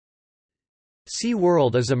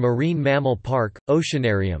SeaWorld is a marine mammal park,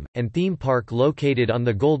 oceanarium, and theme park located on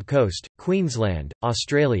the Gold Coast, Queensland,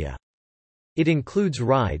 Australia. It includes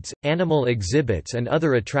rides, animal exhibits and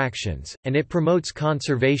other attractions, and it promotes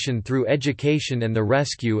conservation through education and the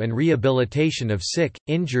rescue and rehabilitation of sick,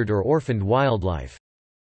 injured or orphaned wildlife.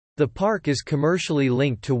 The park is commercially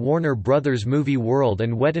linked to Warner Brothers Movie World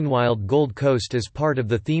and Wet 'n Wild Gold Coast as part of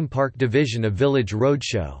the theme park division of Village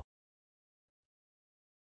Roadshow.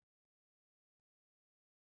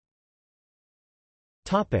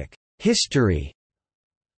 History.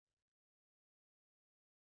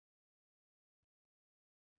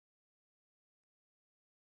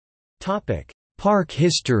 Park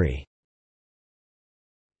history.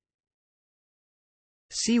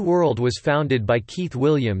 SeaWorld was founded by Keith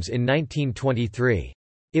Williams in 1923.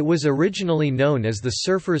 It was originally known as the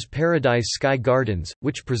Surfers' Paradise Sky Gardens,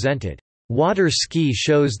 which presented water ski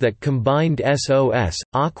shows that combined SOS,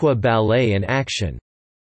 aqua ballet and action.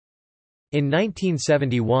 In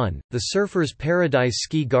 1971, the Surfers' Paradise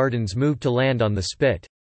Ski Gardens moved to land on the Spit.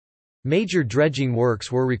 Major dredging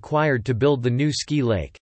works were required to build the new ski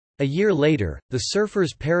lake. A year later, the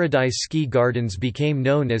Surfers' Paradise Ski Gardens became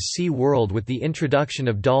known as Sea World with the introduction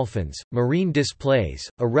of dolphins, marine displays,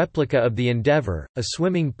 a replica of the Endeavour, a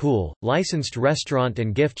swimming pool, licensed restaurant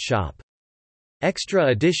and gift shop. Extra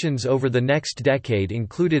additions over the next decade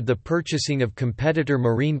included the purchasing of competitor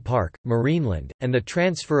Marine Park, Marineland, and the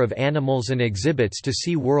transfer of animals and exhibits to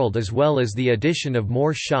Sea World, as well as the addition of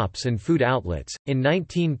more shops and food outlets. In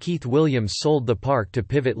 19 Keith Williams sold the park to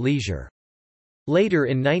Pivot Leisure. Later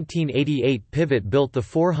in 1988 Pivot built the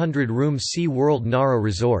 400-room Sea World Nara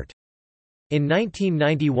Resort. In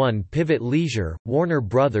 1991 Pivot Leisure, Warner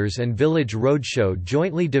Brothers and Village Roadshow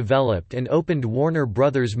jointly developed and opened Warner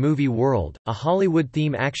Brothers Movie World, a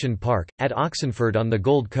Hollywood-theme action park, at Oxenford on the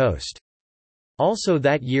Gold Coast. Also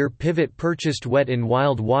that year Pivot purchased Wet 'n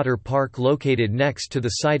Wild Water Park located next to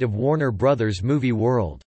the site of Warner Brothers Movie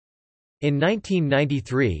World. In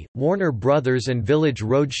 1993, Warner Brothers and Village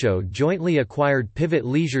Roadshow jointly acquired Pivot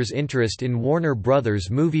Leisure's interest in Warner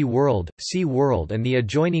Brothers Movie World, Sea World and the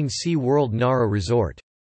adjoining Sea World Nara Resort.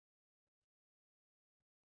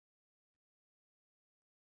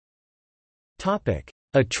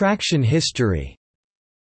 Attraction history.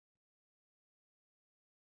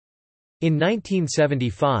 In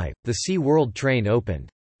 1975, the Sea World train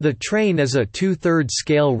opened. The train is a 2/3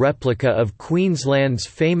 scale replica of Queensland's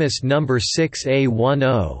famous No.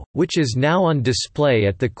 6A10, which is now on display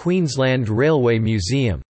at the Queensland Railway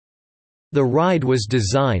Museum. The ride was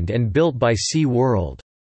designed and built by Sea World.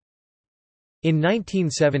 In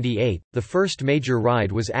 1978, the first major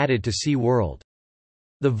ride was added to Sea World.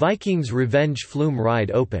 The Vikings' Revenge Flume ride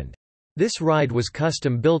opened. This ride was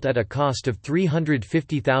custom-built at a cost of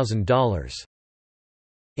 $350,000.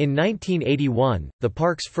 In 1981, the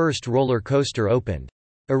park's first roller coaster opened.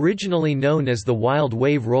 Originally known as the Wild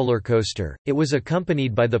Wave roller coaster, it was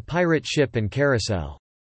accompanied by the Pirate Ship and Carousel.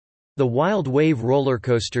 The Wild Wave roller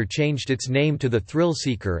coaster changed its name to the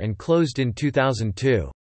Thrillseeker and closed in 2002.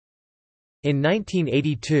 In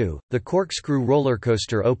 1982, the Corkscrew roller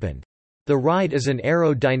coaster opened. The ride is an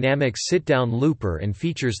aerodynamic sit-down looper and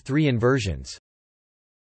features 3 inversions.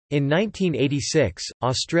 In 1986,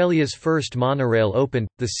 Australia's first monorail opened,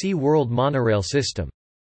 the Sea World monorail system.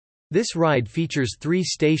 This ride features 3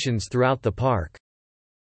 stations throughout the park.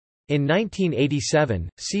 In 1987,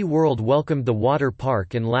 Sea World welcomed the water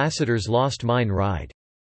park and Lassiter's Lost Mine ride.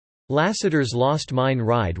 Lassiter's Lost Mine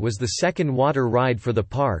ride was the second water ride for the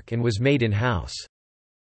park and was made in-house.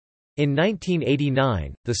 In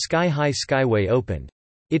 1989, the Sky High Skyway opened.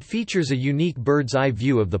 It features a unique bird's-eye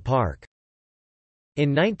view of the park.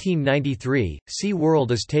 In 1993, Sea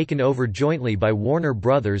World is taken over jointly by Warner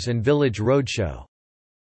Brothers and Village Roadshow.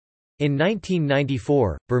 In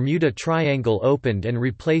 1994, Bermuda Triangle opened and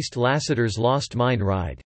replaced Lassiter's Lost Mine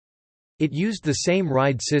ride. It used the same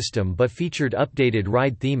ride system but featured updated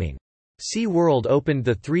ride theming. Sea World opened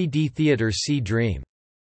the 3D theater Sea Dream.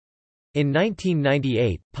 In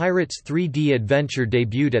 1998, Pirates 3D Adventure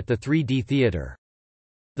debuted at the 3D theater.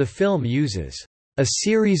 The film uses a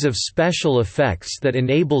series of special effects that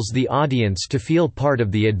enables the audience to feel part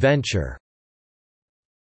of the adventure.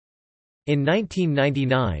 In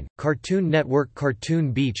 1999, Cartoon Network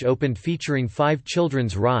Cartoon Beach opened featuring 5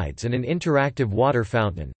 children's rides and an interactive water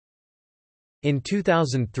fountain. In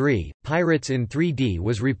 2003, Pirates in 3D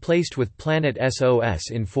was replaced with Planet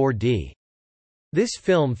SOS in 4D. This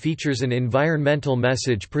film features an environmental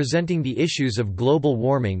message presenting the issues of global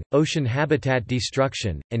warming, ocean habitat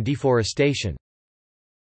destruction, and deforestation.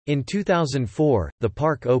 In 2004, the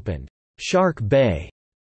park opened Shark Bay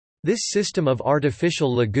This system of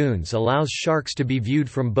artificial lagoons allows sharks to be viewed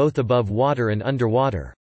from both above water and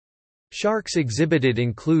underwater. Sharks exhibited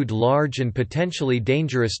include large and potentially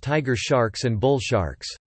dangerous tiger sharks and bull sharks.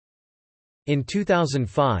 In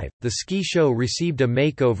 2005, the ski show received a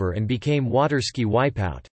makeover and became Waterski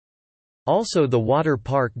Wipeout. Also, the water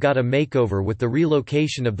park got a makeover with the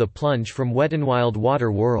relocation of the plunge from Wet 'n Wild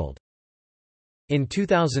Water World. In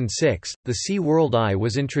 2006, the Sea World Eye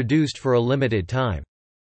was introduced for a limited time.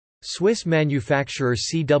 Swiss manufacturer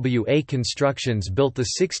CWA Constructions built the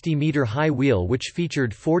 60-meter high wheel which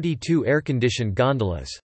featured 42 air-conditioned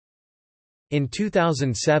gondolas. In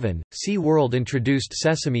 2007, SeaWorld introduced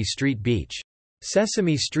Sesame Street Beach.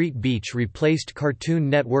 Sesame Street Beach replaced Cartoon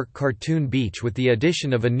Network Cartoon Beach with the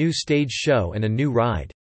addition of a new stage show and a new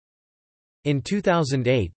ride. In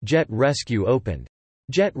 2008, Jet Rescue opened.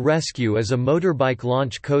 Jet Rescue is a motorbike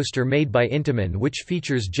launch coaster made by Intamin which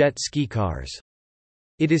features jet ski cars.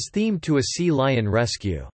 It is themed to a sea lion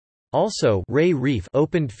rescue. Also, Ray Reef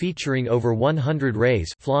opened featuring over 100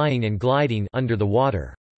 rays flying and gliding under the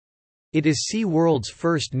water. It is SeaWorld's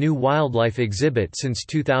first new wildlife exhibit since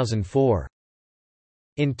 2004.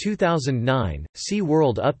 In 2009,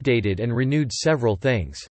 SeaWorld updated and renewed several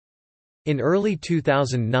things. In early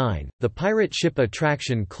 2009, the pirate ship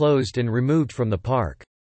attraction closed and removed from the park.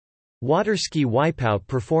 Waterski Wipeout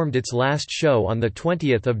performed its last show on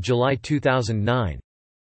 20 July 2009.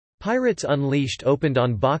 Pirates Unleashed opened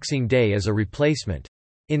on Boxing Day as a replacement.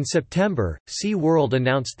 In September, SeaWorld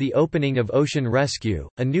announced the opening of Ocean Rescue,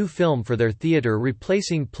 a new film for their theater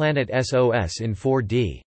replacing Planet SOS in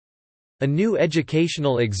 4D. A new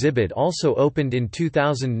educational exhibit also opened in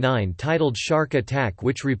 2009 titled Shark Attack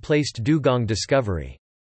which replaced Dugong Discovery.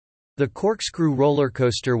 The Corkscrew roller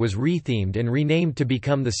coaster was rethemed and renamed to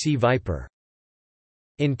become the Sea Viper.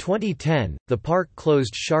 In 2010, the park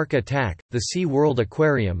closed Shark Attack, the Sea World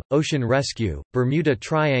Aquarium, Ocean Rescue, Bermuda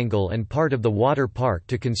Triangle and part of the water park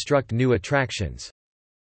to construct new attractions.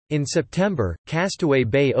 In September, Castaway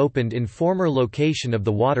Bay opened in former location of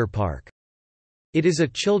the water park. It is a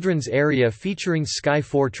children's area featuring Sky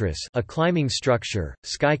Fortress, a climbing structure,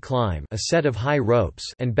 Sky Climb, a set of high ropes,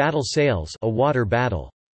 and Battle Sails, a water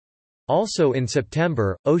battle. Also in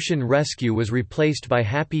September, Ocean Rescue was replaced by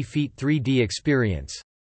Happy Feet 3D Experience.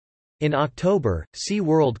 In October,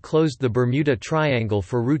 SeaWorld closed the Bermuda Triangle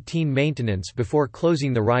for routine maintenance before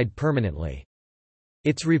closing the ride permanently.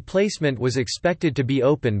 Its replacement was expected to be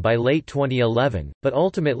open by late 2011, but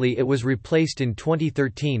ultimately it was replaced in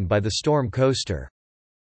 2013 by the Storm Coaster.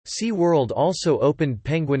 SeaWorld also opened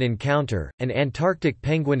Penguin Encounter, an Antarctic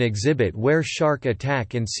penguin exhibit where Shark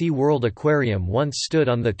Attack and SeaWorld Aquarium once stood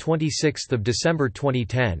on 26 December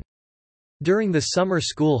 2010. During the summer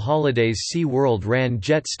school holidays SeaWorld ran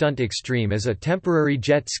Jet Stunt Extreme as a temporary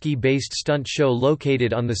jet ski-based stunt show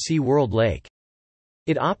located on the SeaWorld Lake.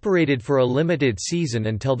 It operated for a limited season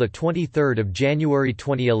until 23 January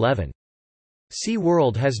 2011.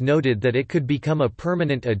 SeaWorld has noted that it could become a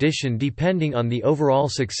permanent addition depending on the overall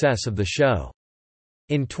success of the show.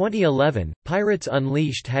 In 2011, Pirates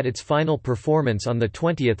Unleashed had its final performance on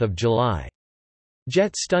 20 July.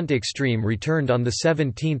 Jet Stunt Extreme returned on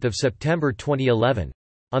 17 September 2011.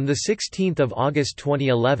 On 16 August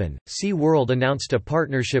 2011, SeaWorld announced a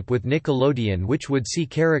partnership with Nickelodeon which would see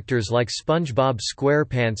characters like SpongeBob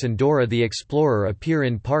SquarePants and Dora the Explorer appear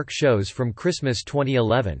in park shows from Christmas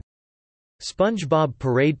 2011. SpongeBob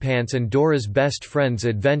Parade Pants and Dora's Best Friends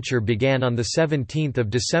adventure began on 17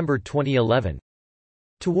 December 2011.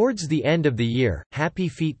 Towards the end of the year, Happy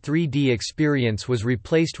Feet 3D Experience was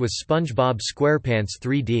replaced with SpongeBob SquarePants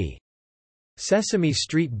 3D. Sesame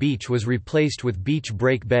Street Beach was replaced with Beach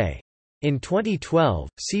Break Bay. In 2012,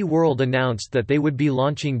 SeaWorld announced that they would be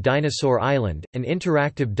launching Dinosaur Island, an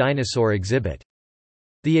interactive dinosaur exhibit.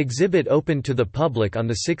 The exhibit opened to the public on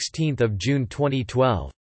 16 June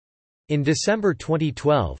 2012. In December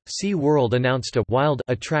 2012, SeaWorld announced a Wild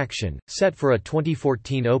attraction, set for a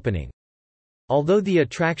 2014 opening. Although the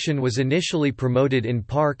attraction was initially promoted in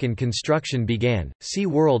park and construction began,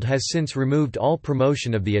 SeaWorld has since removed all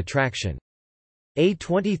promotion of the attraction. A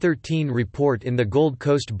 2013 report in the Gold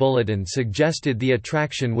Coast Bulletin suggested the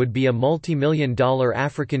attraction would be a multi-million-dollar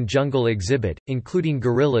African jungle exhibit, including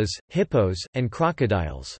gorillas, hippos, and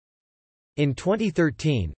crocodiles. In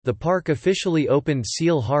 2013, the park officially opened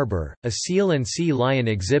Seal Harbor, a seal and sea lion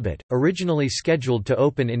exhibit, originally scheduled to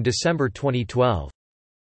open in December 2012.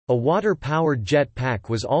 A water-powered jet pack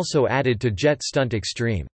was also added to Jet Stunt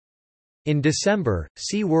Extreme. In December,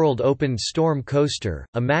 SeaWorld opened Storm Coaster,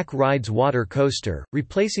 a Mack Rides water coaster,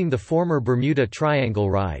 replacing the former Bermuda Triangle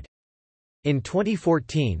ride. In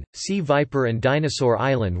 2014, Sea Viper and Dinosaur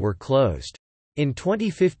Island were closed. In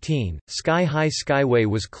 2015, Sky High Skyway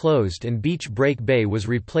was closed and Beach Break Bay was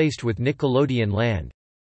replaced with Nickelodeon Land.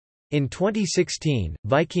 In 2016,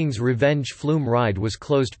 Vikings Revenge Flume Ride was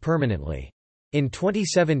closed permanently. In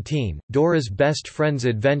 2017, Dora's Best Friends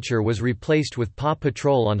Adventure was replaced with Paw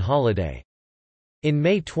Patrol on Holiday. In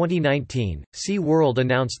May 2019, SeaWorld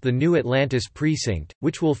announced the new Atlantis Precinct,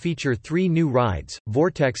 which will feature 3 new rides.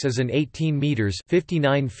 Vortex is an 18 meters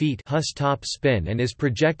 (59 feet) Hus-top spin and is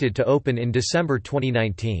projected to open in December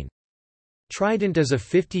 2019. Trident is a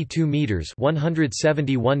 52 meters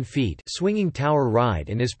 (171 feet) swinging tower ride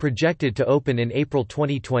and is projected to open in April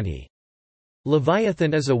 2020.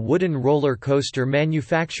 Leviathan is a wooden roller coaster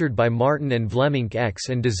manufactured by Martin and Vlemink X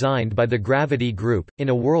and designed by the Gravity Group. In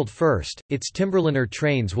a world first, its Timberliner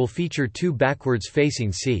trains will feature 2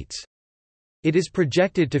 backwards-facing seats. It is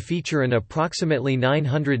projected to feature an approximately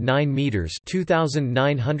 909 meters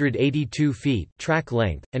 (2,982 feet) track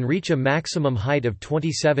length, and reach a maximum height of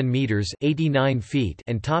 27 meters (89 feet)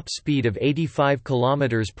 and top speed of 85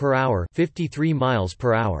 kilometers per hour (53 miles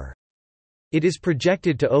per hour). It is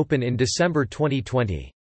projected to open in December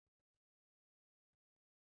 2020.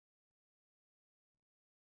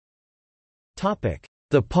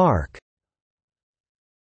 The park.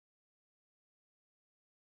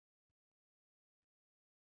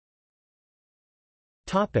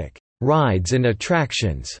 Rides and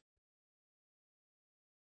attractions.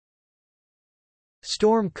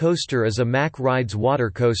 Storm Coaster is a Mack Rides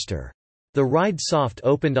water coaster. The ride Soft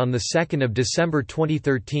opened on 2 December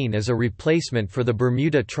 2013 as a replacement for the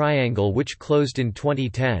Bermuda Triangle, which closed in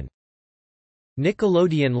 2010.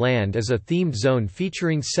 Nickelodeon Land is a themed zone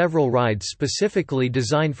featuring several rides specifically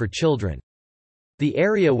designed for children. The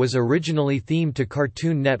area was originally themed to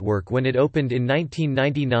Cartoon Network when it opened in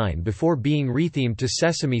 1999 before being rethemed to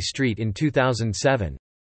Sesame Street in 2007.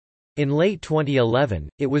 In late 2011,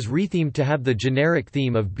 it was rethemed to have the generic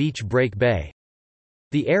theme of Beach Break Bay.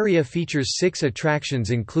 The area features 6 attractions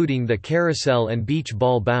including the Carousel and Beach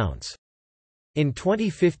Ball Bounce. In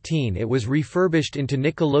 2015 it was refurbished into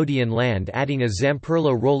Nickelodeon Land, adding a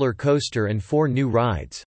Zamperla roller coaster and 4 new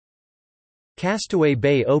rides. Castaway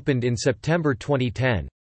Bay opened in September 2010.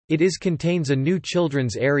 It contains a new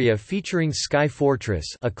children's area featuring Sky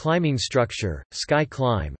Fortress, a climbing structure, Sky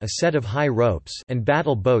Climb, a set of high ropes, and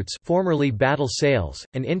battle boats, formerly battle sails,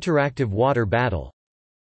 an interactive water battle.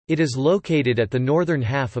 It is located at the northern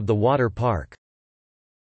half of the water park.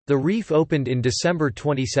 The Reef opened in December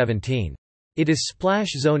 2017. It is splash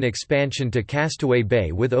zone expansion to Castaway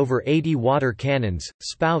Bay with over 80 water cannons,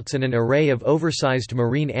 spouts and an array of oversized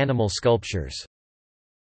marine animal sculptures.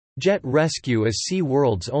 Jet Rescue is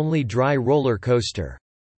SeaWorld's only dry roller coaster.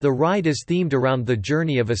 The ride is themed around the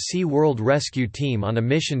journey of a SeaWorld rescue team on a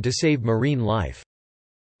mission to save marine life.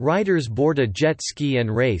 Riders board a jet ski and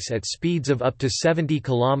race at speeds of up to 70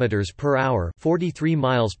 km per hour (43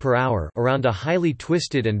 miles per hour) around a highly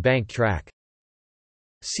twisted and banked track.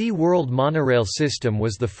 SeaWorld Monorail System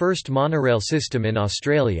was the first monorail system in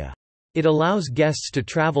Australia. It allows guests to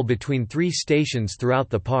travel between 3 stations throughout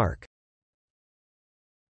the park.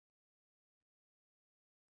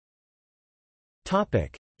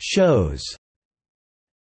 Shows.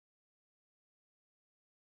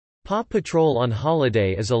 Paw Patrol on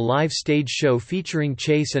Holiday is a live stage show featuring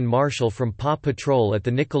Chase and Marshall from Paw Patrol at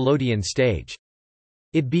the Nickelodeon stage.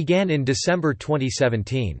 It began in December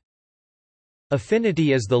 2017.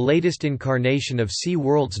 Affinity is the latest incarnation of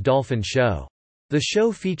SeaWorld's Dolphin Show. The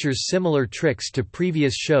show features similar tricks to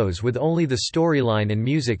previous shows with only the storyline and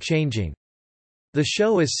music changing. The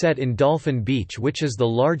show is set in Dolphin Beach, which is the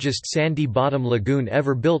largest sandy bottom lagoon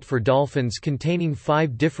ever built for dolphins, containing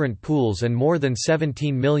 5 different pools and more than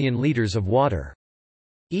 17 million liters of water.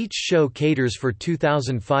 Each show caters for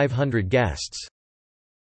 2,500 guests.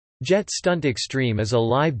 Jet Stunt Extreme is a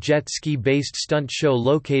live jet ski-based stunt show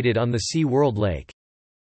located on the SeaWorld lake.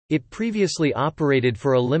 It previously operated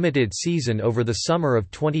for a limited season over the summer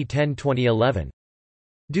of 2010-2011.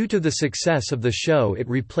 Due to the success of the show, it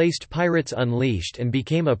replaced Pirates Unleashed and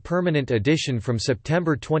became a permanent addition from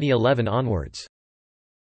September 2011 onwards.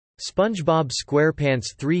 SpongeBob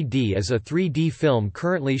SquarePants 3D is a 3D film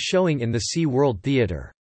currently showing in the SeaWorld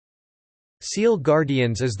Theater. Seal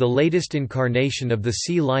Guardians is the latest incarnation of the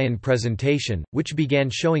Sea Lion presentation, which began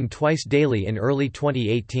showing twice daily in early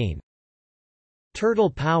 2018. Turtle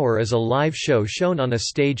Power is a live show shown on a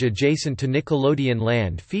stage adjacent to Nickelodeon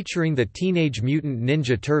Land featuring the Teenage Mutant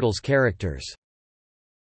Ninja Turtles characters.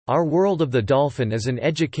 Our World of the Dolphin is an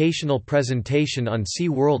educational presentation on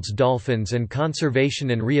SeaWorld's dolphins and conservation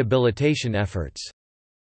and rehabilitation efforts.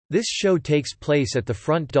 This show takes place at the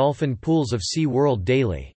front dolphin pools of SeaWorld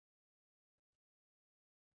daily.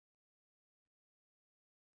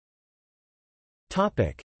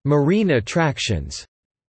 Marine attractions.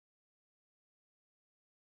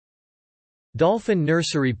 Dolphin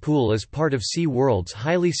Nursery Pool is part of SeaWorld's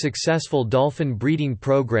highly successful dolphin breeding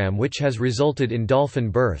program, which has resulted in dolphin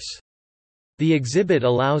births. The exhibit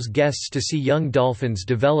allows guests to see young dolphins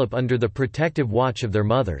develop under the protective watch of their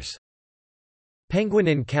mothers. Penguin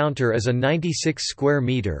Encounter is a 96 square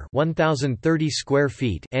meter (1030 square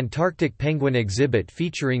feet) Antarctic penguin exhibit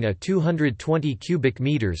featuring a 220 cubic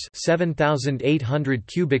meters (7,800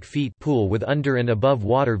 cubic feet) pool with under and above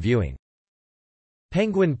water viewing.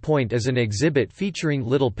 Penguin Point is an exhibit featuring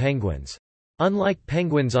little penguins. Unlike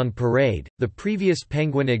penguins on parade, the previous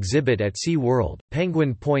penguin exhibit at SeaWorld,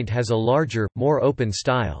 Penguin Point has a larger, more open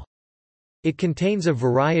style. It contains a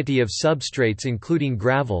variety of substrates including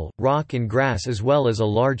gravel, rock and grass, as well as a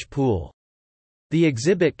large pool. The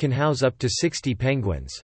exhibit can house up to 60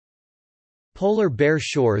 penguins. Polar Bear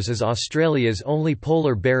Shores is Australia's only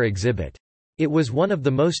polar bear exhibit. It was one of the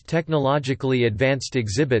most technologically advanced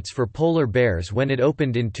exhibits for polar bears when it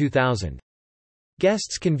opened in 2000.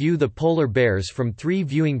 Guests can view the polar bears from 3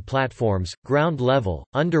 viewing platforms: ground level,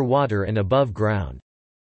 underwater and above ground.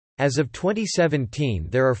 As of 2017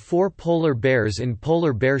 there are 4 polar bears in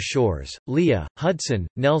Polar Bear Shores: Leah, Hudson,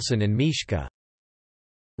 Nelson and Mishka.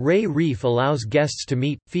 Ray Reef allows guests to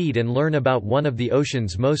meet, feed and learn about one of the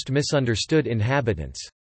ocean's most misunderstood inhabitants.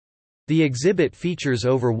 The exhibit features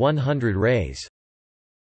over 100 rays.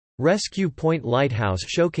 Rescue Point Lighthouse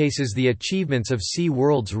showcases the achievements of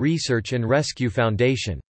SeaWorld's Research and Rescue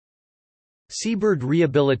Foundation. Seabird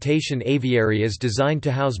Rehabilitation Aviary is designed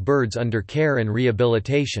to house birds under care and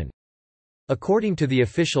rehabilitation. According to the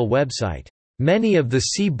official website, "Many of the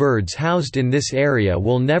seabirds housed in this area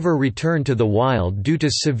will never return to the wild due to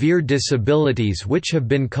severe disabilities which have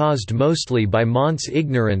been caused mostly by man's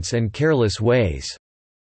ignorance and careless ways.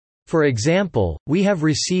 For example, we have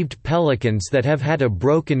received pelicans that have had a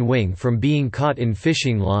broken wing from being caught in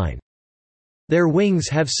fishing line. Their wings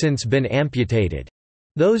have since been amputated.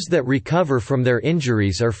 Those that recover from their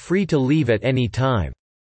injuries are free to leave at any time."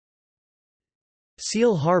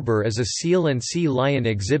 Seal Harbor is a seal and sea lion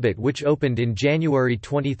exhibit which opened in January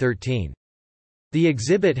 2013. The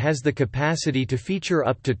exhibit has the capacity to feature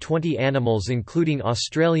up to 20 animals including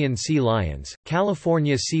Australian sea lions,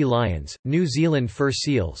 California sea lions, New Zealand fur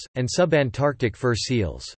seals, and subantarctic fur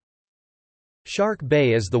seals. Shark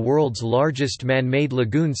Bay is the world's largest man-made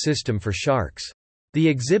lagoon system for sharks. The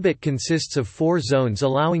exhibit consists of 4 zones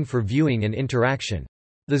allowing for viewing and interaction.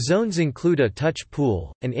 The zones include a touch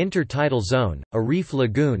pool, an intertidal zone, a reef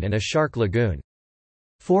lagoon and a shark lagoon.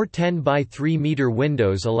 4 10 by 3 meter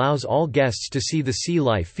windows allows all guests to see the sea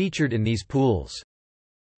life featured in these pools.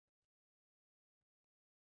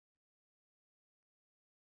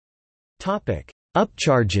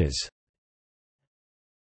 Upcharges.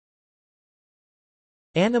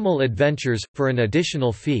 Animal adventures. For an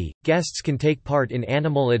additional fee, guests can take part in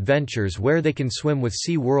animal adventures where they can swim with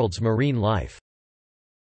SeaWorld's marine life.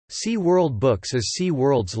 SeaWorld Books is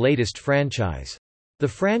SeaWorld's latest franchise. The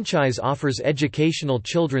franchise offers educational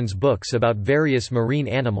children's books about various marine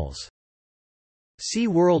animals.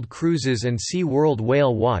 SeaWorld Cruises and SeaWorld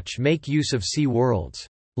Whale Watch make use of SeaWorld's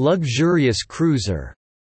luxurious cruiser.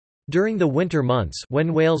 During the winter months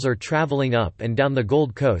when whales are traveling up and down the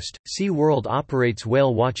Gold Coast, SeaWorld operates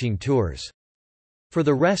whale watching tours. For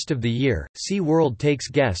the rest of the year, SeaWorld takes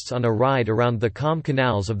guests on a ride around the calm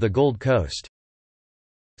canals of the Gold Coast.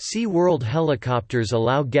 SeaWorld helicopters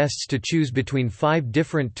allow guests to choose between 5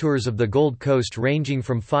 different tours of the Gold Coast ranging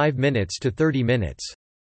from 5 minutes to 30 minutes.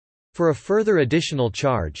 For a further additional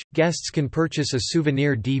charge, guests can purchase a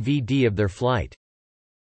souvenir DVD of their flight.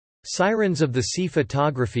 Sirens of the Sea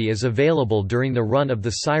photography is available during the run of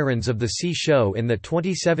the Sirens of the Sea show in the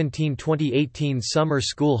 2017-2018 summer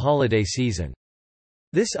school holiday season.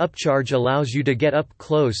 This upcharge allows you to get up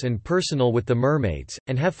close and personal with the mermaids,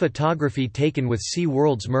 and have photography taken with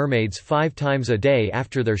SeaWorld's mermaids 5 times a day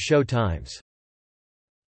after their show times.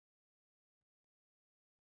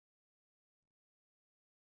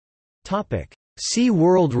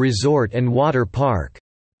 SeaWorld Resort and Water Park.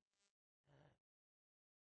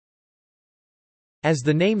 As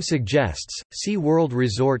the name suggests, SeaWorld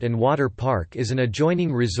Resort and Water Park is an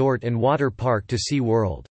adjoining resort and water park to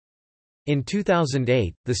SeaWorld. In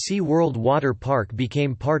 2008, the SeaWorld Water Park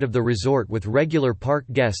became part of the resort, with regular park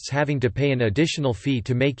guests having to pay an additional fee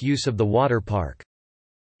to make use of the water park.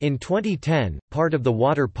 In 2010, part of the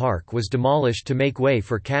water park was demolished to make way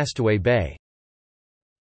for Castaway Bay.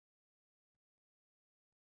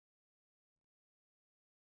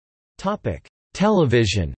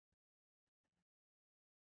 Television.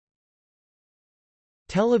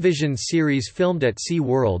 Television series filmed at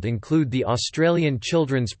SeaWorld include the Australian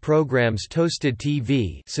children's programs Toasted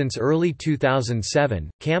TV since early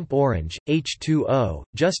 2007, Camp Orange, H2O,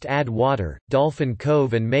 Just Add Water, Dolphin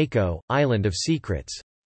Cove and Mako, Island of Secrets.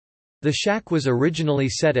 The Shack was originally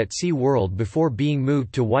set at SeaWorld before being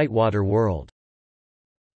moved to Whitewater World.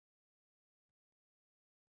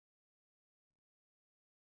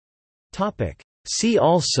 See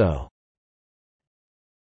also: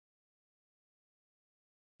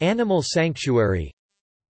 Animal sanctuary,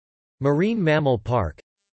 Marine mammal park,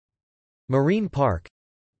 Marine park,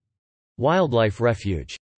 Wildlife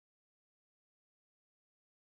refuge.